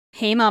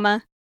Hey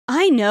mama,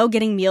 I know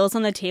getting meals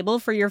on the table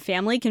for your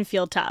family can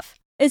feel tough,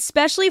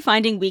 especially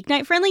finding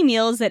weeknight-friendly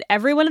meals that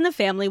everyone in the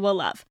family will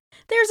love.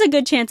 There's a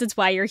good chance it's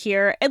why you're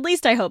here, at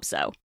least I hope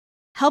so.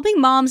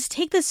 Helping moms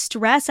take the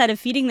stress out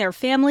of feeding their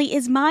family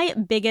is my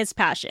biggest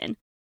passion.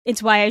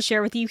 It's why I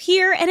share with you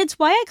here, and it's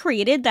why I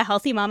created the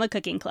Healthy Mama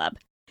Cooking Club.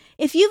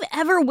 If you've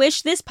ever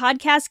wished this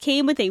podcast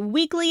came with a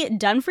weekly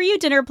done-for-you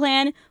dinner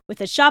plan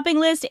with a shopping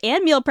list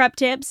and meal prep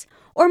tips,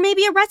 or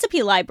maybe a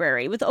recipe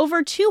library with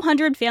over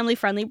 200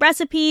 family-friendly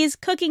recipes,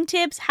 cooking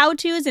tips,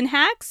 how-tos, and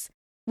hacks,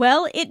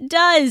 well, it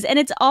does, and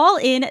it's all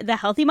in the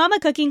Healthy Mama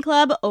Cooking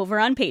Club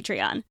over on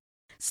Patreon.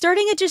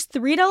 Starting at just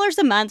 $3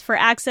 a month for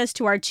access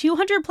to our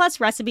 200-plus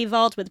recipe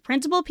vault with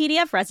printable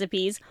PDF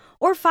recipes,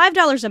 or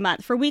 $5 a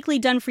month for weekly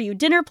done-for-you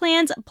dinner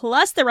plans,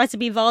 plus the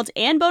recipe vault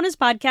and bonus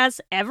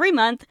podcasts every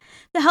month,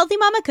 the Healthy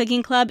Mama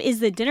Cooking Club is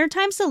the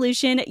dinnertime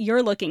solution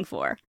you're looking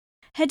for.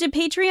 Head to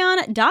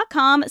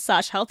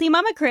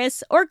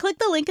patreon.com/healthymamachris or click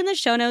the link in the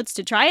show notes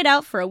to try it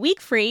out for a week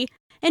free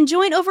and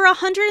join over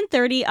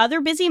 130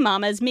 other busy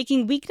mamas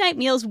making weeknight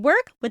meals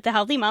work with the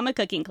Healthy Mama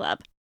Cooking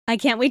Club. I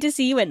can't wait to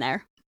see you in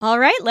there. All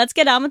right, let's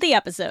get on with the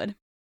episode.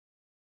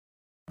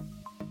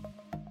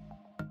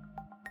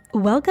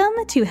 Welcome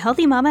to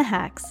Healthy Mama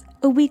Hacks,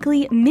 a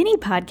weekly mini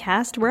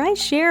podcast where I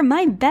share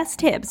my best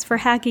tips for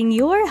hacking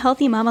your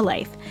healthy mama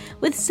life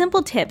with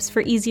simple tips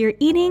for easier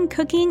eating,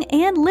 cooking,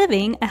 and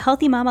living a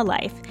healthy mama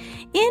life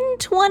in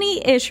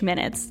 20-ish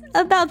minutes,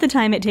 about the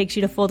time it takes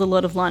you to fold a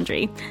load of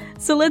laundry.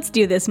 So let's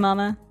do this,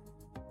 mama.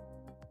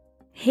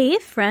 Hey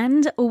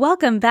friend,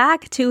 welcome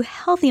back to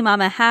Healthy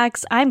Mama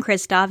Hacks. I'm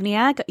Chris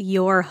Dovniak,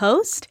 your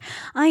host.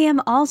 I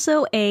am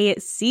also a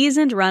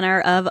seasoned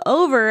runner of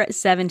over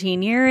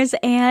 17 years,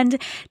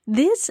 and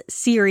this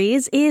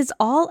series is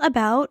all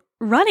about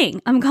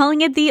running. I'm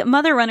calling it the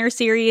Mother Runner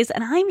series,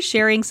 and I'm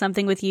sharing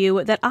something with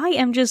you that I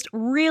am just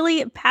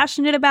really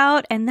passionate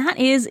about, and that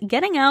is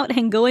getting out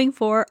and going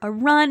for a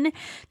run,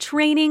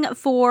 training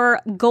for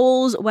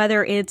goals,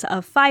 whether it's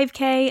a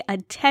 5K, a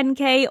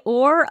 10K,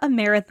 or a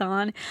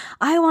marathon.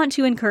 I want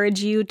to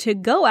encourage you to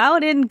go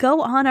out and go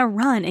on a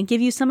run and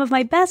give you some of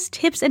my best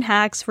tips and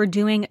hacks for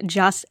doing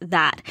just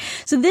that.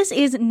 So this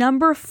is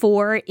number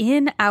 4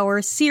 in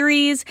our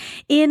series.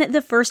 In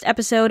the first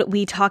episode,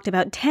 we talked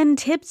about 10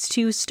 tips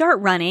to start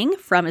running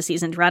from a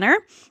seasoned runner.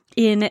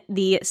 In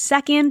the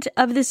second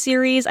of the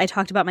series, I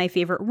talked about my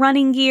favorite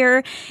running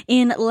gear.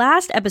 In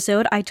last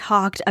episode, I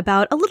talked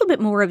about a little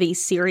bit more of a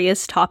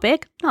serious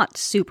topic, not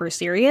super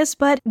serious,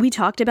 but we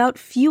talked about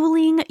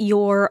fueling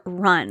your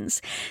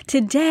runs.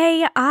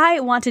 Today,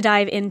 I want to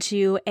dive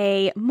into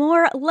a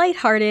more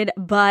lighthearted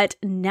but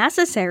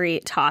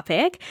necessary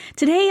topic.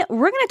 Today,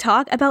 we're going to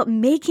talk about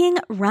making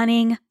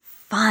running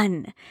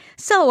fun.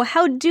 So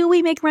how do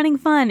we make running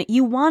fun?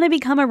 You want to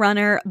become a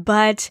runner,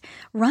 but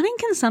running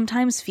can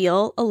sometimes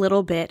feel a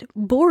little bit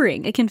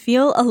boring. It can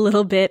feel a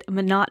little bit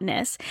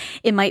monotonous.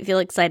 It might feel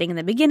exciting in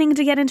the beginning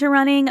to get into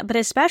running, but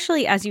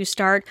especially as you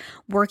start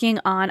working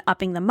on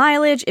upping the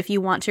mileage, if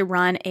you want to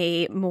run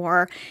a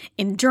more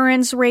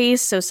endurance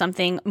race, so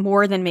something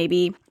more than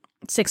maybe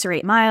 6 or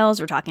 8 miles,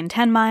 we're talking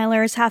 10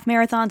 milers, half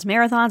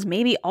marathons,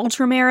 maybe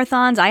ultra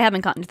marathons. I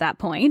haven't gotten to that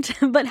point,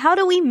 but how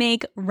do we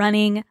make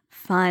running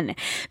fun?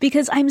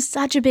 Because I'm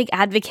such a big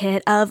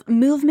advocate of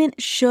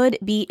movement should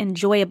be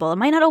enjoyable. It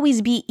might not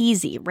always be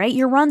easy, right?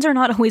 Your runs are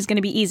not always going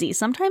to be easy.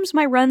 Sometimes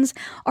my runs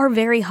are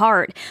very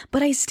hard,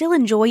 but I still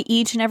enjoy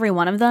each and every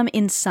one of them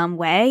in some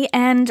way,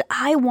 and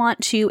I want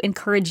to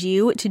encourage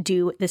you to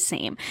do the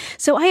same.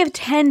 So I have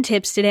 10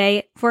 tips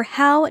today for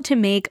how to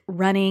make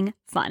running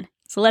fun.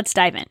 So let's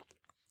dive in.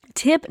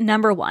 Tip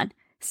number 1,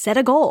 set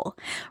a goal.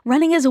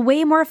 Running is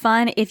way more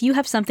fun if you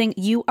have something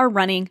you are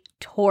running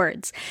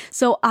towards.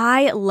 So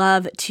I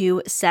love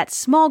to set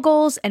small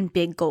goals and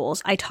big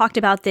goals. I talked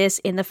about this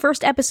in the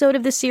first episode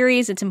of the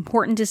series. It's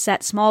important to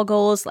set small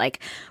goals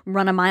like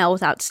run a mile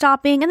without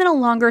stopping, and then a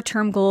longer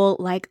term goal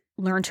like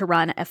learn to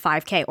run a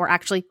 5K or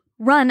actually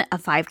run a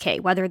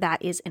 5K, whether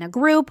that is in a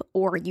group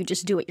or you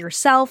just do it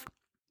yourself.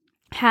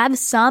 Have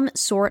some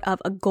sort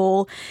of a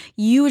goal.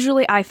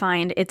 Usually I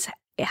find it's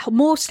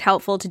most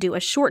helpful to do a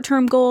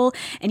short-term goal,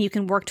 and you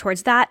can work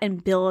towards that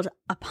and build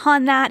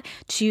upon that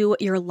to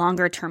your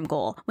longer-term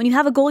goal. When you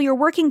have a goal you're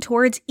working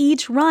towards,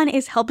 each run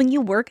is helping you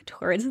work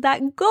towards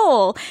that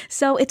goal.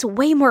 So it's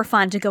way more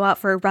fun to go out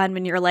for a run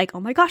when you're like,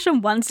 oh my gosh,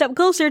 I'm one step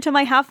closer to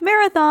my half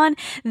marathon,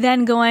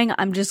 than going,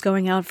 I'm just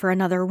going out for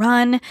another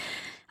run.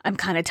 I'm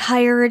kind of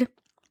tired.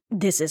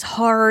 This is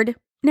hard.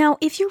 Now,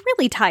 if you're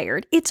really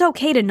tired, it's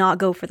okay to not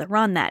go for the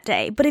run that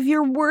day. But if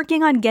you're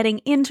working on getting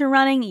into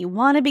running, you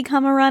want to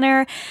become a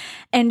runner,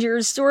 and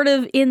you're sort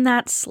of in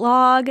that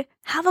slog,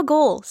 have a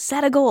goal,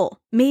 set a goal.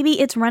 Maybe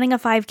it's running a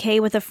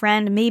 5K with a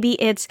friend. Maybe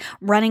it's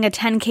running a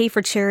 10K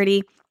for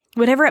charity.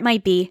 Whatever it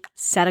might be,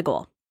 set a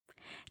goal.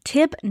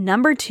 Tip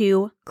number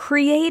 2,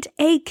 create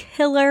a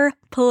killer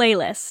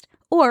playlist.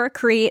 Or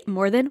create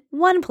more than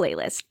one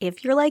playlist.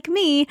 If you're like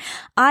me,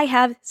 I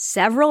have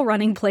several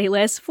running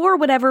playlists for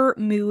whatever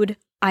mood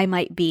I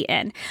might be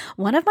in.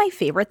 One of my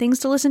favorite things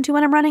to listen to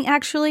when I'm running,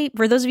 actually,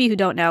 for those of you who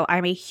don't know,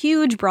 I'm a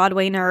huge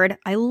Broadway nerd.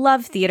 I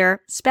love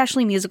theater,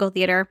 especially musical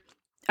theater.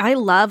 I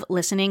love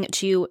listening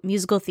to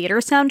musical theater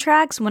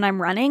soundtracks when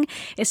I'm running,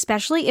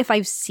 especially if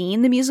I've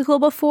seen the musical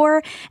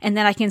before and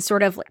then I can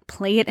sort of like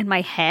play it in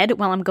my head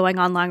while I'm going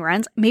on long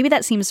runs. Maybe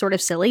that seems sort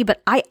of silly,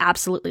 but I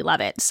absolutely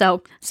love it.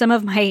 So some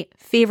of my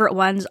favorite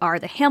ones are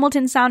the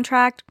Hamilton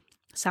soundtrack,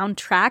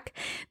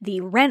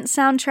 the Rent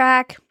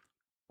soundtrack.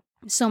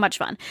 So much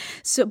fun.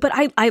 But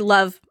I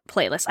love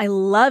playlists. I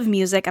love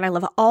music and I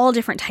love all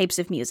different types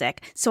of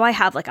music. So I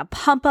have like a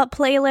pump up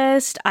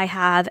playlist. I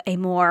have a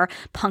more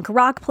punk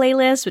rock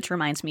playlist, which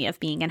reminds me of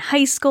being in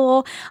high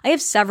school. I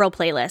have several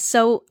playlists.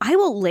 So I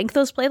will link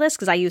those playlists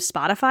because I use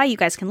Spotify. You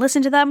guys can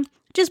listen to them.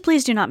 Just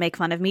please do not make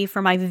fun of me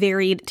for my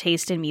varied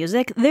taste in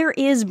music. There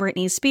is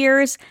Britney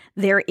Spears.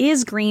 There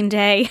is Green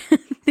Day.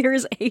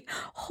 There's a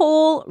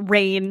whole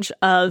range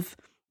of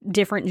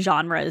different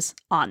genres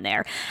on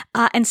there.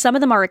 And some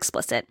of them are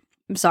explicit.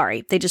 I'm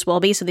sorry, they just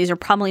will be. So these are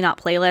probably not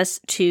playlists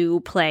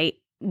to play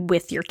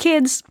with your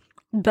kids,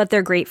 but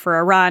they're great for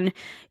a run.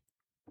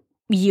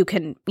 You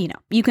can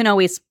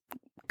always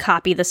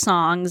copy the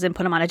songs and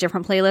put them on a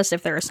different playlist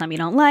if there are some you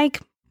don't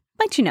like.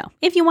 But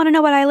if you want to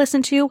know what I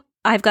listen to,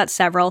 I've got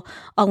several.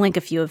 I'll link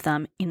a few of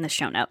them in the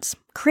show notes.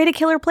 Create a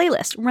killer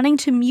playlist, running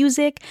to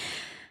music.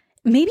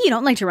 Maybe you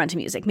don't like to run to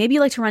music. Maybe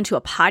you like to run to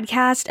a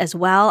podcast as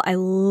well. I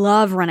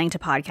love running to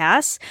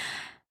podcasts.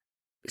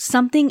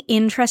 Something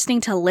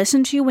interesting to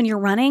listen to when you're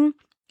running,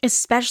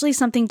 especially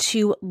something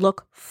to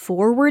look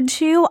forward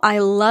to. I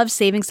love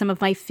saving some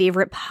of my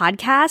favorite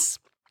podcasts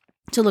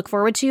to look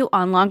forward to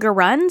on longer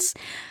runs.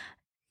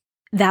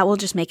 That will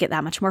just make it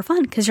that much more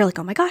fun because you're like,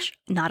 oh my gosh,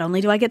 not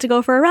only do I get to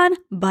go for a run,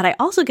 but I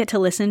also get to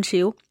listen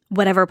to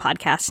whatever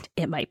podcast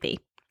it might be.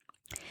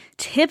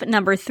 Tip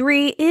number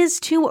 3 is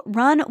to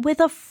run with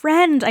a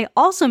friend. I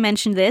also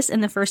mentioned this in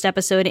the first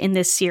episode in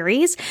this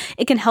series.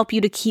 It can help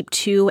you to keep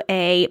to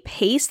a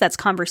pace that's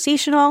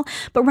conversational,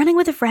 but running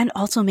with a friend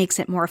also makes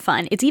it more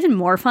fun. It's even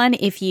more fun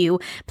if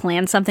you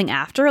plan something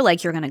after,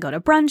 like you're going to go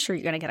to brunch or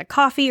you're going to get a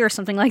coffee or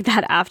something like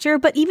that after.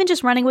 But even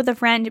just running with a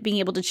friend, being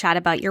able to chat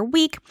about your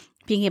week,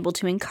 being able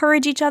to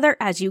encourage each other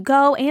as you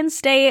go and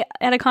stay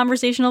at a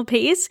conversational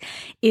pace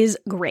is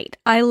great.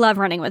 I love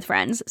running with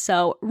friends.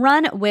 So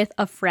run with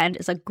a friend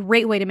is a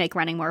great way to make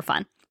running more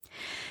fun.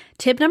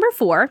 Tip number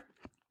 4,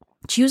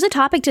 choose a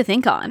topic to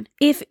think on.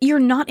 If you're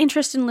not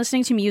interested in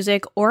listening to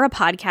music or a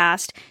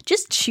podcast,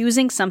 just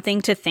choosing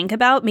something to think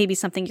about, maybe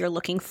something you're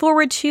looking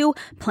forward to,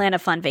 plan a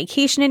fun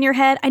vacation in your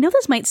head. I know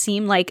this might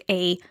seem like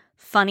a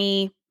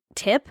funny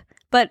tip,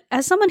 but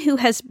as someone who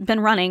has been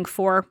running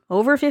for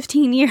over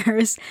 15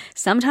 years,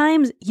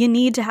 sometimes you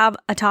need to have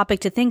a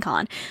topic to think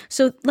on.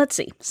 So let's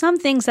see, some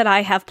things that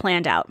I have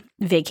planned out.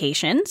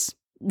 Vacations,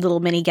 little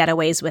mini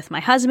getaways with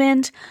my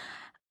husband,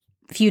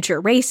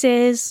 future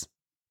races,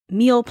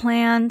 meal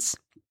plans,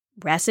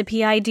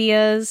 recipe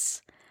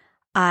ideas.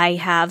 I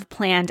have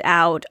planned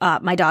out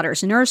my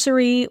daughter's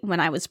nursery when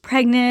I was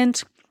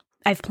pregnant.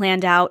 I've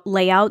planned out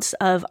layouts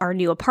of our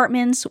new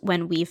apartments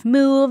when we've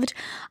moved.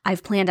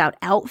 I've planned out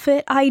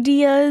outfit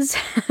ideas.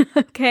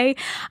 Okay.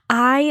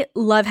 I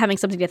love having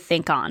something to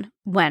think on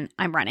when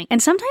I'm running.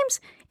 And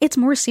sometimes it's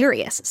more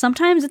serious.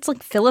 Sometimes it's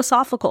like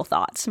philosophical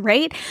thoughts,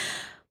 right?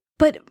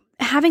 But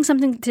having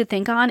something to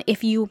think on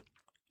if you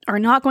are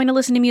not going to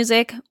listen to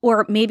music,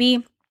 or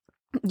maybe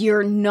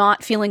you're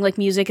not feeling like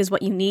music is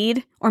what you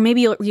need, or maybe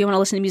you want to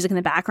listen to music in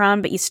the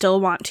background, but you still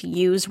want to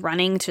use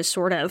running to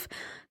sort of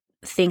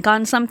think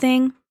on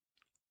something.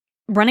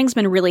 Running's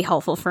been really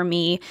helpful for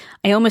me.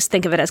 I almost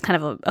think of it as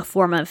kind of a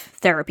form of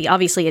therapy.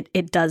 Obviously,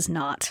 it does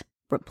not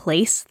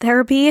replace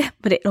therapy,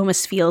 but it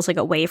almost feels like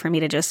a way for me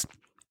to just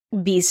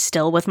be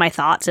still with my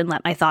thoughts and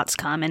let my thoughts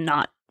come and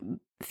not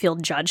feel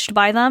judged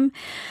by them.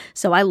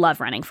 So I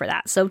love running for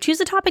that. So choose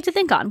a topic to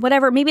think on,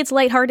 whatever. Maybe it's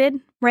lighthearted,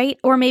 right?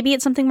 Or maybe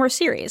it's something more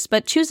serious,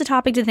 but choose a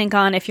topic to think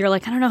on. If you're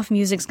like, I don't know if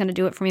music's going to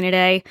do it for me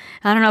today.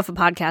 I don't know if a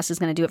podcast is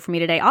going to do it for me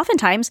today.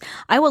 Oftentimes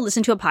I will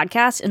listen to a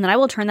podcast and then I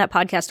will turn that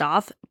podcast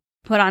off,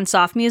 put on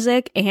soft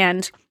music,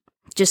 and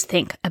just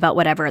think about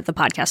whatever the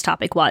podcast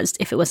topic was,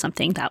 if it was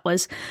something that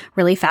was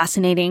really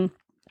fascinating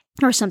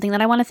or something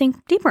that I want to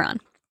think deeper on.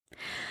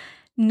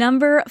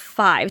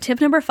 Tip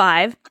number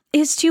 5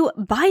 is to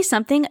buy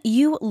something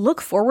you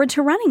look forward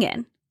to running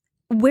in.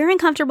 Wearing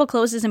comfortable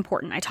clothes is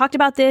important. I talked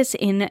about this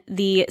in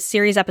the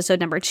series episode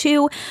number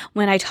 2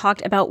 when I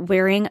talked about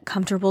wearing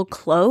comfortable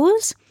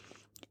clothes.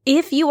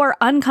 If you are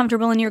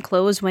uncomfortable in your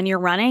clothes when you're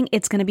running,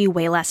 it's going to be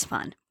way less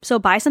fun. So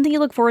buy something you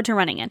look forward to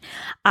running in.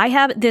 I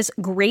have this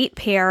great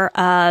pair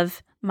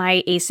of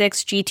my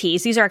Asics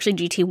GTs. These are actually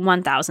GT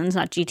 1000s,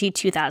 not GT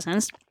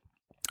 2000s.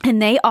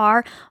 And they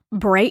are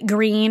bright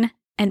green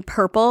and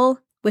purple,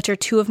 which are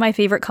 2 of my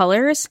favorite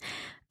colors.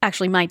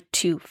 Actually, my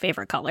 2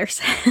 favorite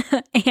colors.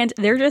 And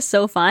they're just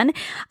so fun.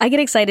 I get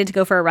excited to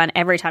go for a run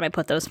every time I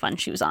put those fun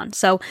shoes on.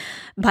 So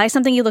buy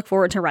something you look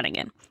forward to running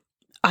in.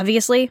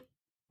 Obviously,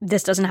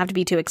 This doesn't have to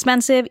be too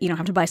expensive. You don't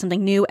have to buy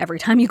something new every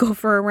time you go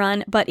for a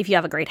run. But if you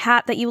have a great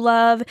hat that you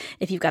love,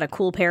 if you've got a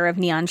cool pair of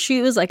neon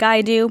shoes like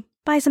I do,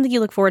 buy something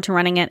you look forward to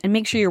running in and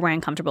make sure you're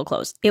wearing comfortable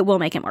clothes. It will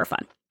make it more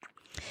fun.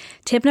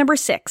 Tip number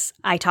 6,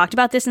 I talked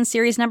about this in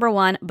series number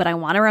 1, but I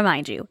want to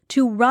remind you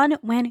to run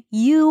when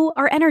you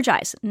are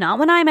energized, not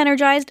when I'm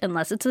energized,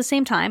 unless it's the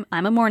same time.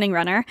 I'm a morning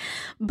runner,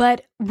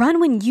 but run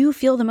when you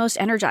feel the most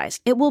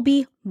energized. It will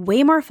be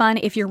way more fun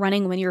if you're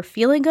running when you're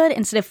feeling good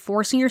instead of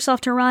forcing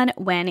yourself to run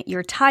when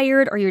you're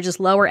tired or you're just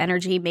lower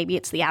energy. Maybe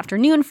it's the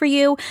afternoon for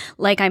you.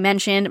 Like I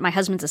mentioned, my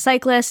husband's a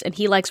cyclist and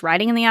he likes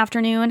riding in the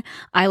afternoon.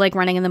 I like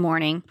running in the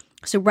morning.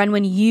 So run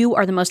when you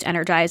are the most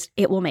energized.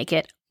 It will make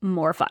it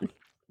more fun.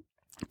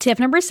 Tip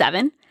number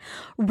 7,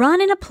 run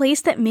in a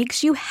place that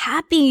makes you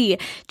happy.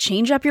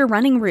 Change up your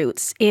running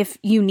routes if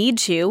you need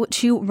to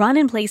run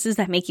in places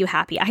that make you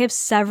happy. I have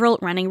several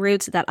running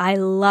routes that I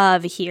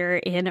love here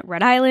in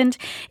Rhode Island.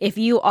 If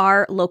you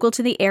are local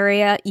to the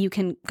area, you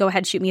can go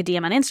ahead, shoot me a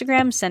DM on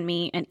Instagram, send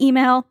me an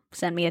email,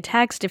 send me a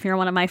text. If you're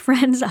one of my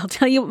friends, I'll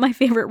tell you what my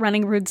favorite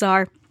running routes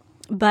are.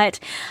 But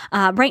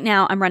right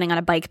now I'm running on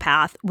a bike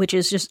path, which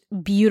is just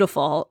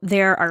beautiful.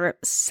 There are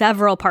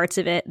several parts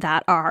of it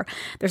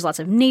there's lots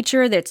of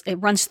nature. It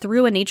runs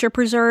through a nature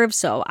preserve.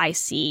 So I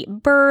see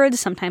birds.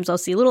 Sometimes I'll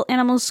see little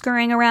animals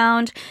scurrying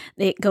around.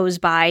 It goes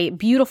by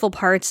beautiful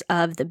parts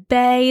of the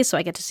bay. So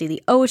I get to see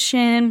the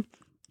ocean.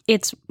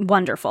 It's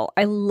wonderful.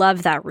 I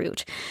love that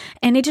route.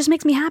 And it just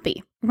makes me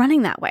happy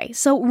running that way.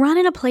 So run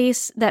in a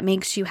place that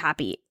makes you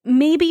happy.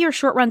 Maybe your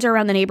short runs are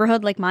around the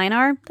neighborhood like mine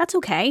are. That's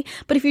okay.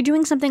 But if you're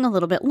doing something a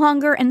little bit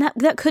longer, and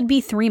that could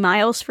be 3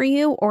 miles for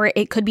you, or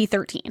it could be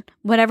 13,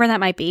 whatever that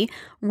might be,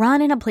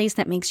 run in a place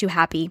that makes you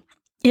happy.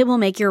 It will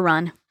make your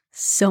run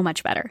so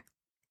much better.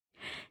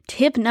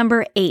 Tip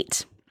number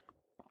 8.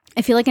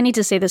 I feel like I need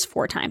to say this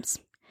 4 times.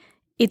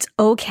 It's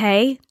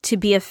okay to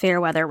be a fair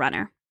weather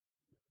runner.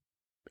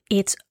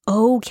 It's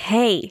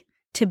okay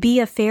to be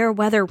a fair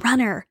weather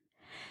runner.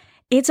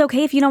 It's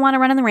okay if you don't want to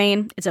run in the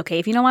rain. It's okay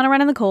if you don't want to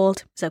run in the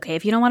cold. It's okay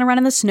if you don't want to run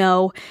in the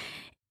snow.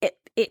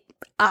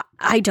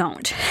 I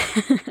don't.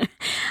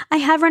 I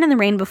have run in the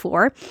rain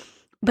before,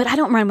 but I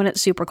don't run when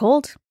it's super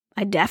cold.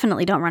 I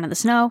definitely don't run in the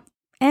snow.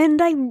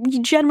 And I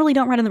generally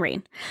don't run in the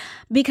rain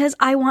because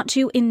I want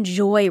to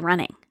enjoy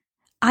running.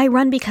 I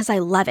run because I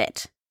love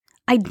it.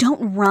 I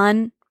don't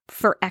run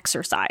for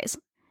exercise.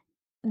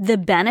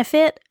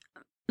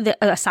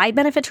 A side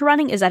benefit to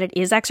running is that it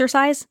is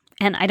exercise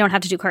and I don't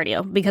have to do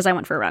cardio because I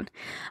went for a run.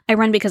 I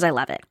run because I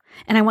love it.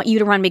 And I want you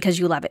to run because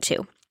you love it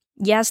too.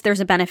 Yes,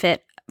 there's a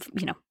benefit,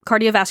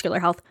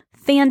 cardiovascular health,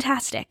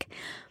 fantastic.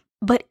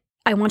 But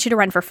I want you to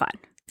run for fun.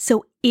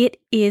 So it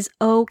is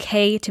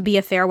okay to be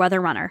a fair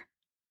weather runner.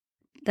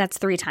 That's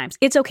 3 times.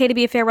 It's okay to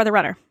be a fair weather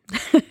runner.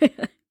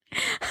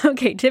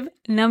 Okay, tip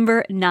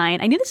number 9.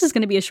 I knew this was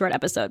going to be a short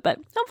episode, but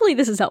hopefully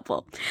this is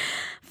helpful.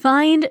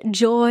 Find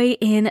joy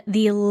in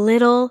the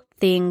little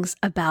things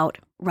about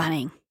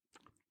running.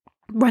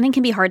 Running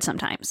can be hard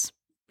sometimes.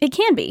 It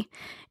can be.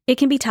 It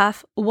can be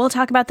tough. We'll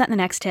talk about that in the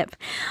next tip.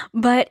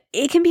 But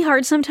it can be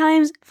hard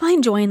sometimes.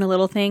 Find joy in the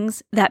little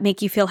things that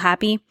make you feel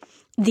happy.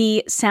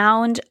 The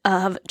sound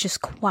of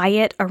just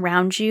quiet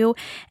around you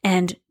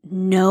and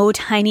no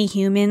tiny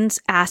humans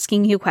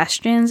asking you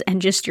questions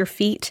and just your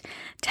feet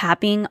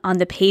tapping on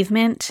the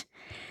pavement.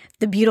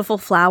 The beautiful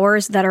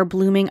flowers that are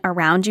blooming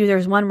around you.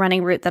 There's one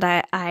running route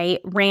that I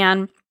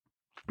ran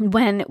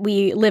when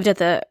we lived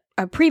at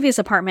a previous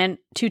apartment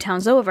 2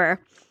 towns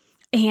over.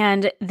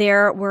 And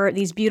there were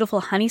these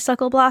beautiful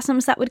honeysuckle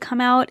blossoms that would come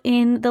out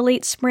in the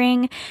late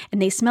spring, and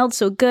they smelled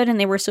so good and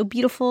they were so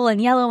beautiful and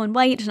yellow and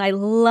white, and I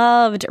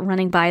loved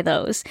running by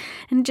those.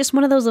 And just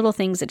one of those little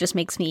things that just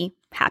makes me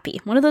happy.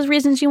 One of those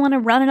reasons you want to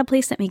run in a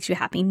place that makes you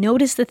happy.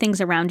 Notice the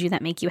things around you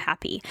that make you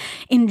happy.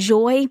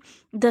 Enjoy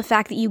the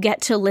fact that you get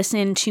to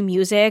listen to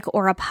music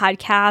or a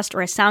podcast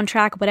or a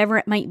soundtrack, whatever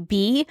it might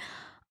be.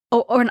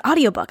 Or an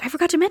audiobook. I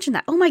forgot to mention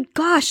that. Oh my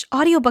gosh,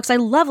 audiobooks. I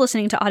love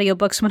listening to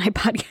audiobooks when I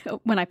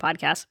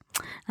podcast.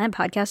 I'm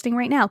podcasting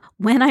right now.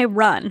 When I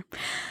run.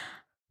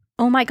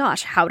 Oh my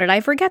gosh, how did I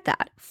forget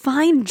that?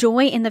 Find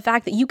joy in the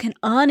fact that you can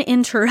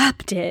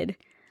uninterrupted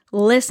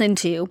listen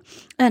to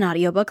an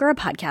audiobook or a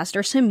podcast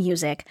or some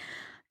music.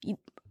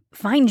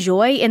 Find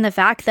joy in the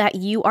fact that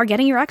you are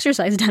getting your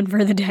exercise done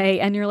for the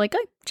day and you're like,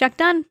 oh, check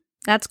done.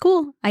 That's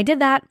cool. I did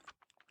that.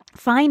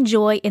 Find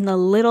joy in the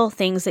little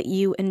things that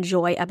you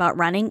enjoy about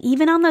running,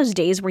 even on those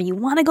days where you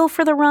want to go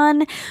for the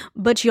run,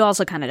 but you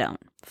also kind of don't.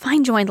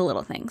 Find joy in the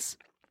little things.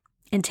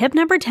 And tip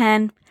number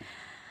 10,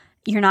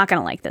 you're not going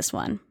to like this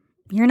one.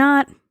 You're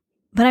not,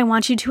 but I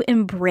want you to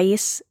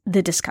embrace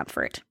the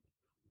discomfort.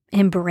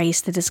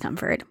 Embrace the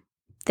discomfort.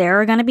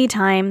 There are going to be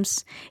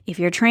times, if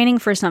you're training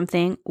for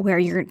something, where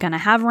you're going to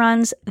have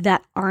runs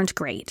that aren't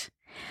great,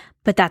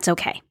 but that's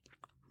okay.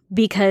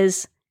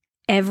 Because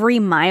every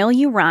mile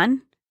you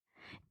run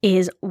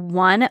is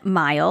 1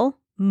 mile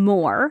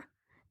more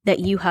that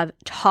you have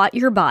taught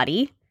your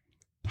body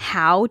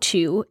how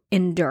to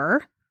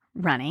endure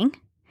running.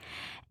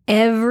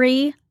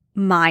 Every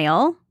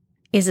mile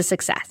is a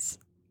success,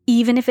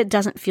 even if it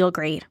doesn't feel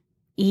great.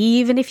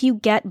 Even if you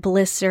get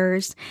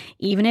blisters,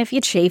 even if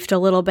you chafed a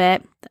little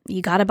bit,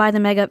 you got to buy the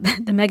Mega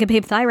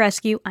Babe Thigh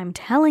Rescue. I'm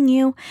telling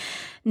you,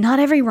 not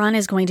every run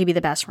is going to be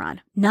the best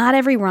run. Not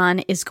every run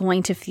is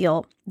going to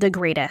feel the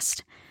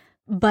greatest.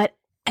 But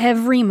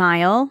every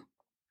mile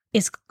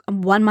is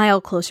 1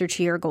 mile closer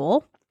to your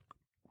goal,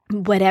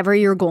 whatever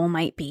your goal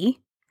might be.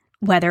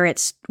 Whether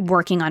it's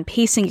working on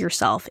pacing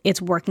yourself,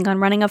 it's working on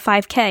running a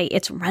 5K,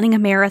 it's running a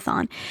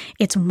marathon,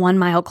 it's 1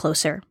 mile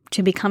closer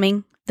to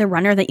becoming the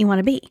runner that you want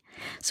to be.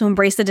 So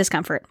embrace the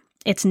discomfort.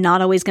 It's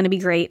not always going to be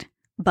great,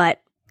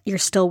 but you're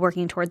still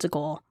working towards a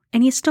goal.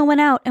 And you still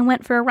went out and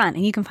went for a run,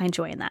 and you can find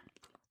joy in that.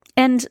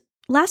 And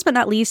last but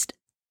not least,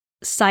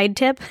 side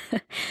tip,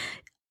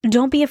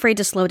 don't be afraid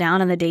to slow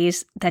down on the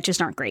days that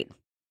just aren't great,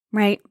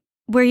 right?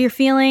 Where you're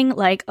feeling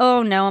like,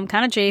 oh no, I'm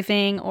kind of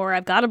chafing, or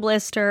I've got a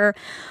blister,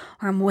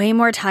 or I'm way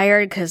more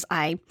tired because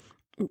I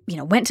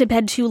went to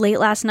bed too late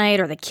last night,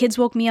 or the kids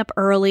woke me up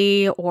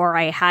early, or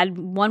I had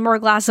one more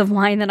glass of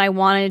wine than I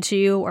wanted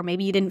to, or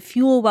maybe you didn't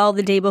fuel well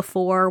the day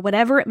before,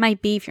 whatever it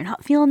might be. If you're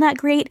not feeling that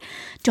great,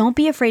 don't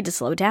be afraid to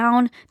slow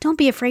down. Don't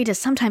be afraid to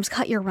sometimes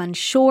cut your run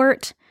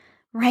short,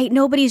 right?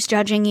 Nobody's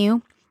judging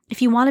you.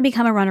 If you want to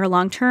become a runner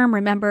long-term,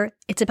 remember,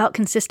 it's about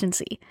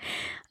consistency,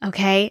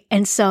 okay?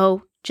 And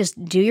so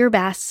just do your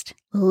best,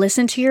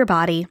 listen to your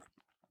body,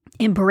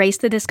 embrace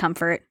the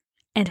discomfort,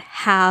 and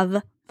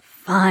have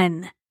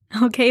fun.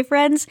 Okay,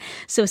 friends?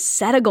 So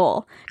set a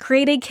goal,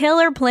 create a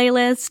killer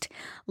playlist,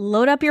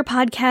 load up your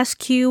podcast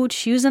queue,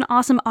 choose an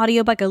awesome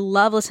audiobook. I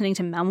love listening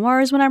to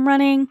memoirs when I'm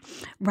running,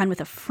 run with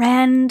a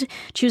friend,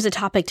 choose a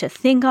topic to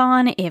think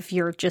on if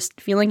you're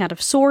just feeling out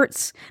of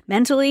sorts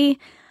mentally.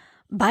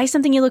 Buy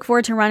something you look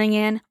forward to running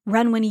in.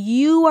 Run when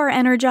you are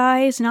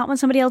energized, not when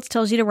somebody else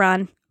tells you to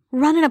run.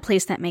 Run in a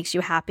place that makes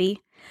you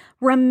happy.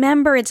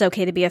 Remember it's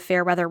okay to be a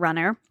fair weather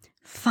runner.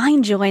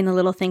 Find joy in the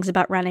little things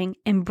about running,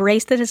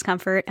 embrace the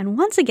discomfort, and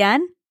once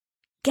again,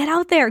 get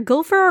out there,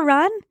 go for a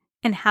run,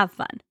 and have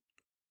fun.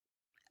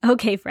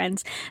 Okay,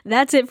 friends,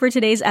 that's it for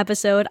today's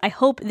episode. I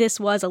hope this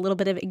was a little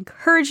bit of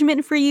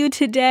encouragement for you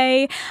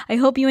today. I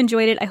hope you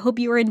enjoyed it. I hope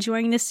you are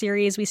enjoying this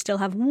series. We still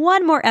have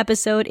one more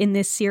episode in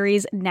this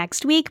series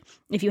next week.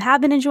 If you have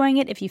been enjoying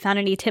it, if you found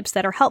any tips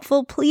that are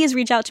helpful, please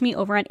reach out to me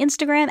over on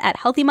Instagram at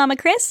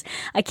HealthyMamaChris.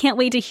 I can't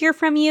wait to hear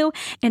from you.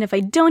 And if I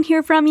don't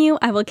hear from you,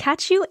 I will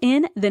catch you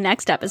in the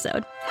next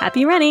episode.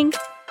 Happy running!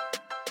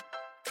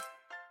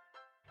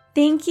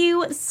 Thank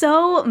you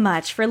so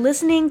much for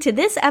listening to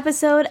this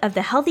episode of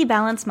the Healthy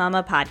Balanced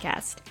Mama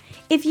podcast.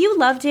 If you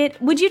loved it,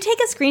 would you take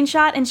a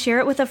screenshot and share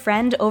it with a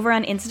friend over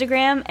on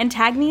Instagram and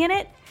tag me in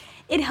it?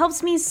 It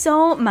helps me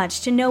so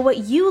much to know what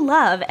you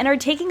love and are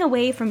taking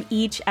away from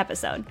each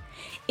episode.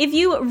 If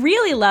you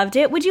really loved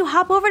it, would you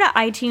hop over to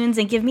iTunes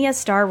and give me a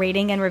star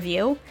rating and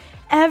review?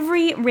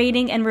 Every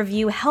rating and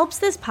review helps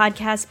this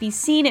podcast be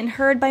seen and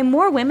heard by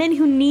more women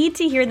who need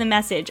to hear the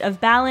message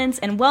of balance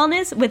and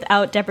wellness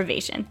without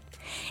deprivation.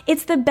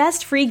 It's the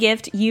best free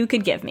gift you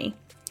could give me.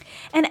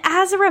 And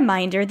as a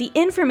reminder, the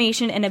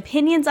information and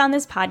opinions on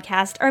this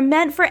podcast are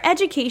meant for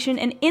education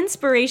and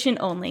inspiration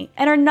only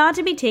and are not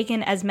to be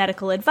taken as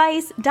medical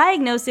advice,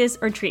 diagnosis,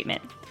 or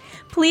treatment.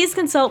 Please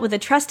consult with a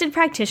trusted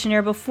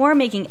practitioner before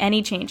making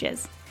any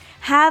changes.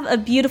 Have a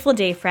beautiful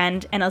day,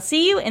 friend, and I'll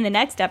see you in the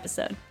next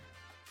episode.